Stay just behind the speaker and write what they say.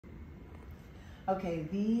Okay,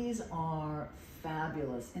 these are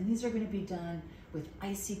fabulous. And these are gonna be done with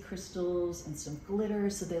icy crystals and some glitter.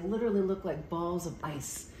 So they literally look like balls of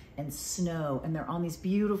ice and snow, and they're on these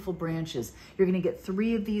beautiful branches. You're gonna get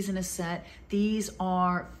 3 of these in a set. These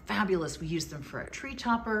are fabulous. We use them for a tree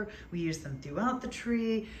topper. We use them throughout the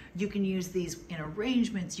tree. You can use these in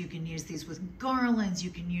arrangements. You can use these with garlands. You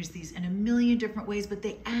can use these in a million different ways, but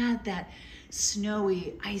they add that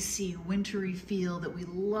snowy, icy, wintry feel that we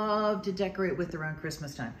love to decorate with around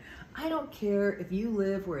Christmas time. I don't care if you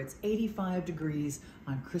live where it's 85 degrees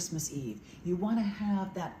on Christmas Eve. You want to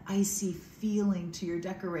have that icy feeling to your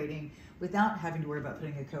decorating without having to worry about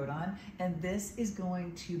putting a coat on, and this is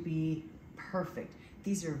going to be perfect.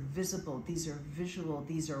 These are visible, these are visual,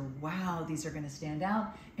 these are wow, these are going to stand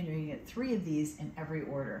out, and you're going to get 3 of these in every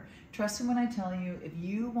order. Trust me when I tell you, if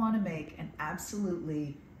you want to make an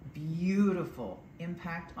absolutely beautiful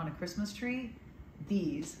impact on a Christmas tree,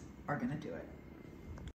 these are going to do it.